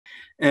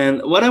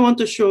And what I want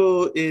to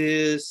show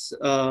is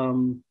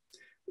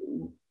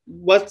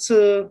what's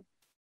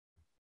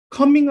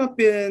coming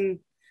up in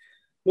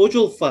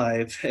Module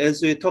 5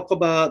 as we talk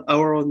about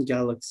our own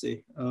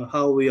galaxy,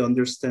 how we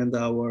understand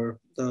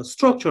the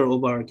structure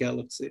of our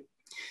galaxy.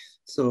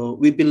 So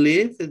we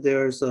believe that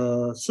there's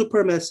a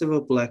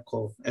supermassive black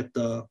hole at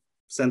the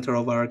center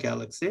of our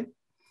galaxy.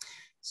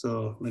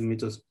 So let me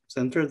just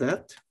center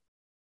that.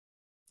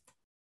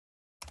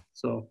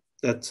 So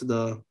that's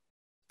the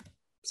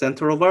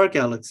center of our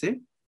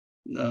galaxy,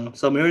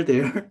 somewhere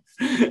there.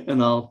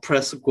 And I'll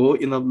press go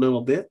in a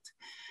little bit.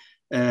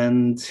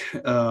 And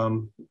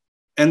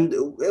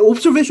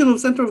observation of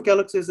center of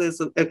galaxies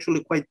is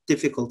actually quite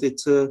difficult.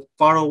 It's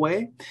far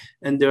away,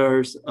 and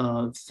there's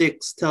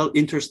thick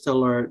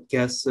interstellar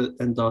gas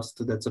and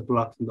dust that's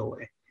blocking the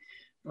way.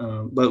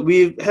 But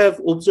we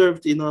have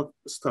observed enough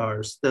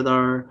stars that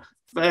are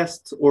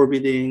fast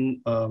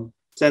orbiting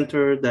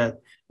center that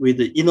with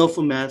enough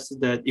mass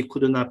that it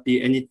could not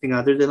be anything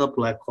other than a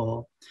black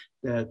hole,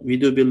 that we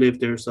do believe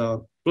there's a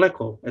black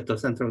hole at the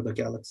center of the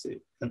galaxy.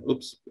 And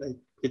oops, I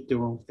hit the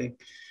wrong thing.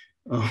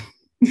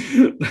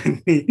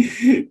 Let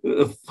me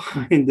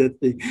find that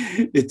thing.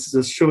 It's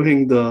just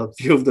showing the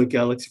view of the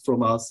galaxy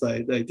from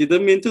outside. I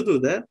didn't mean to do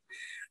that.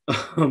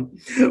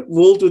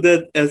 We'll do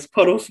that as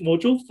part of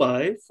Module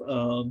 5,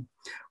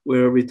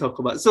 where we talk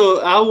about,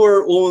 so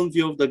our own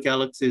view of the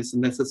galaxy is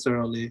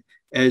necessarily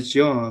as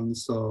shown.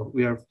 So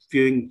we are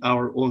viewing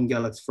our own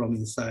galaxy from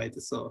inside.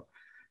 So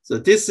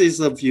this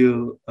is a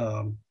view,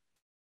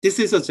 this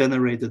is a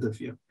generated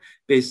view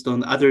based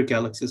on other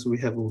galaxies we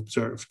have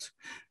observed.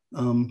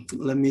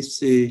 Let me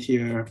see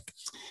here.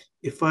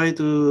 If I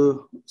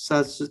do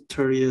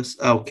Sagittarius,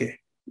 okay.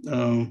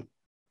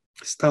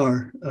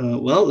 Star,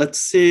 well,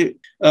 let's see.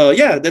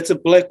 Yeah, that's a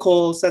black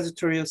hole,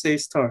 Sagittarius A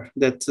star.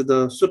 That's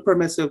the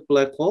supermassive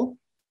black hole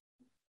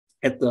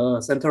at the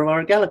center of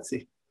our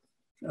galaxy.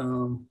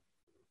 And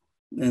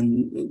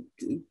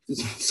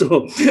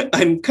so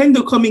I'm kind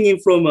of coming in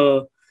from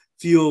a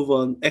view of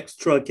an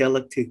extra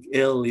galactic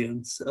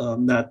aliens,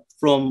 not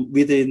from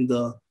within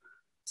the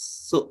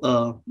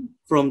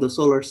from the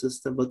solar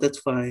system, but that's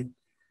fine.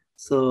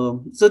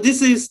 So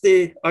this is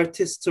the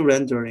artist's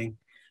rendering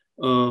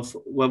of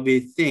what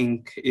we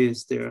think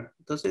is there.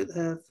 Does it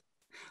have?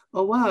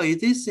 Oh wow,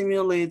 it is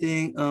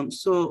simulating.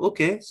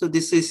 Okay, so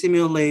this is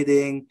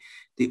simulating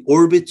the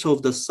orbits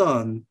of the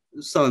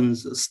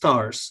sun's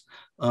stars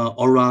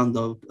around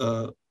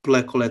the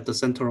black hole at the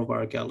center of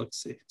our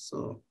galaxy.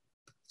 So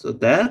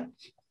that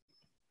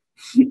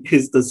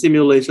is the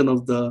simulation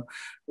of the,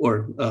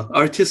 or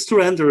artist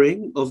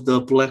rendering of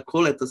the black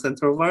hole at the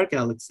center of our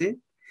galaxy.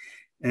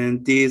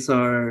 And these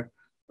are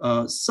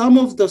some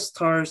of the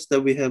stars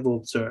that we have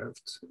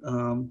observed.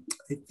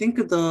 I think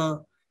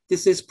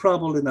this is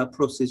probably not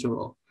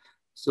procedural.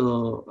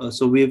 So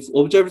we've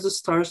observed the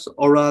stars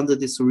around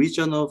this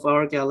region of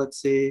our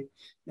galaxy,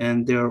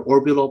 and their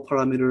orbital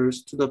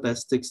parameters to the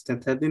best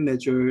extent have been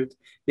measured,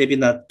 maybe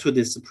not to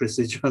this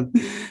precision.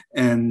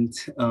 And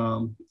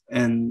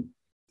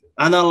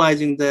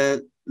analyzing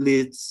that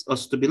leads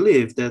us to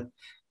believe that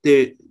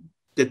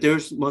there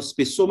must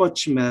be so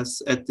much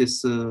mass at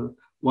this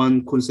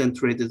one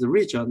concentrated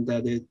region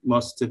that it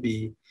must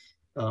be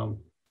a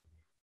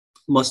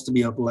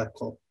black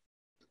hole.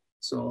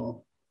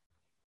 So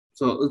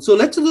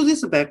let's do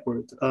this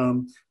backward.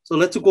 So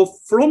let's go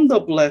from the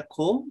black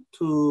hole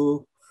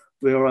to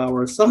where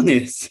our sun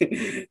is,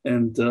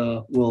 and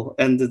we'll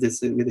end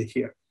this with it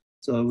here.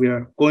 So we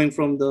are going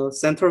from the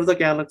center of the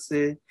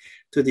galaxy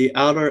to the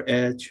outer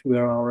edge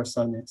where our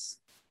sun is.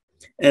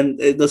 And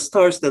the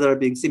stars that are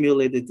being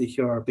simulated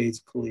here are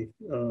basically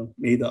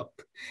made up.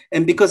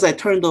 And because I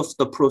turned off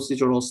the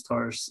procedural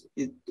stars,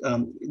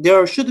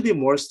 there should be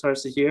more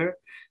stars here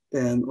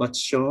than what's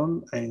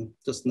shown. I'm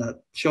just not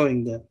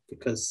showing them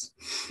because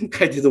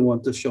I didn't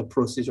want to show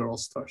procedural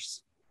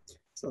stars.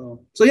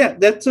 So yeah,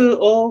 that's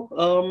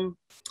all.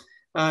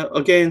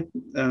 Again,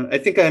 I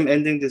think I'm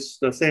ending this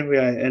the same way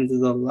I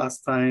ended the last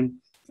time.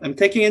 I'm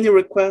taking any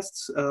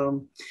requests.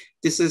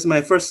 This is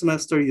my first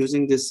semester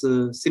using this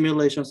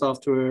simulation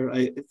software.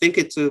 I think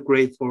it's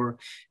great for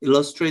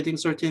illustrating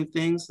certain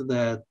things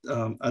that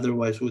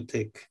otherwise would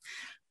take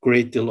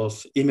great deal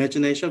of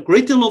imagination,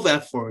 great deal of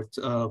effort,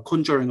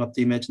 conjuring up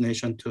the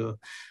imagination to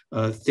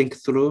think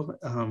through.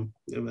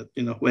 But,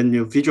 when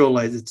you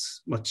visualize,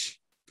 it's much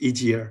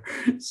easier.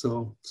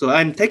 So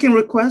I'm taking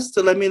requests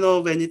to let me know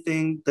of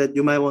anything that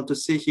you might want to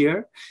see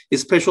here,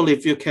 especially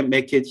if you can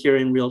make it here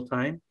in real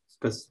time.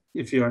 Because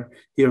if you are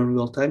here in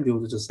real time, you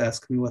will just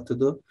ask me what to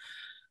do.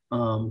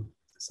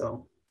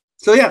 So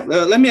yeah,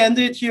 let me end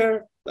it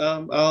here.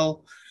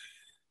 I'll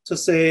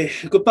just say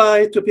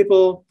goodbye to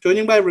people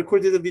joining by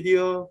recorded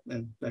video,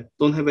 and I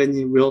don't have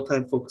any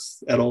real-time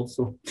folks at all,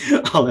 so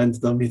I'll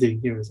end the meeting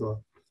here as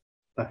well.